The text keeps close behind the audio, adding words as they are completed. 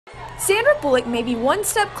Sandra Bullock may be one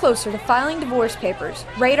step closer to filing divorce papers,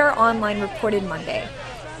 Radar Online reported Monday.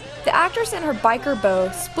 The actress and her biker beau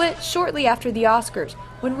split shortly after the Oscars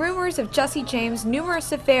when rumors of Jesse James'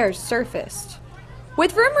 numerous affairs surfaced.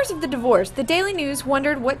 With rumors of the divorce, the Daily News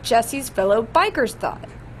wondered what Jesse's fellow bikers thought.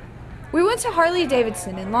 We went to Harley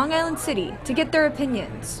Davidson in Long Island City to get their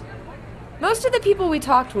opinions. Most of the people we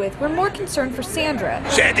talked with were more concerned for Sandra.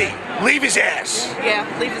 Sandy, leave his ass! Yeah,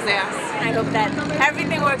 leave his ass. I hope that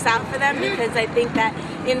everything works out for them because I think that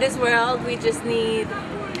in this world we just need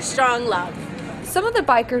strong love. Some of the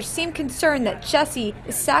bikers seem concerned that Jesse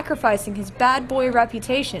is sacrificing his bad boy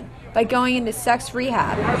reputation by going into sex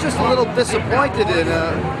rehab. I'm just a little disappointed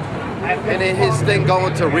in his thing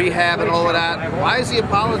going to rehab and all of that. Why is he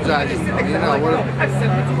apologizing? You know,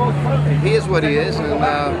 he is what he is,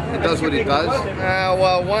 and he does what he does.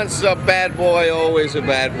 Well, once a bad boy, always a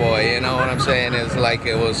bad boy. You know what I'm saying? It's like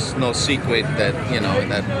it was no secret that, you know,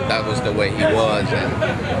 that was the way he was. And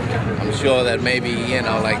I'm sure that maybe, you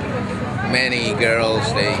know, like many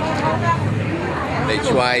girls, they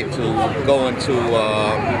try to go into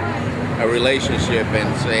a relationship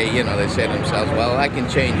and say, you know, they say to themselves, well, I can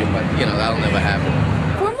change him, but, you know, that'll never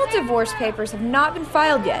happen. Formal divorce papers have not been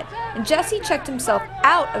filed yet, and Jesse checked himself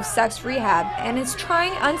out of sex rehab and is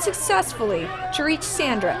trying unsuccessfully to reach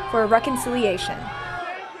Sandra for a reconciliation.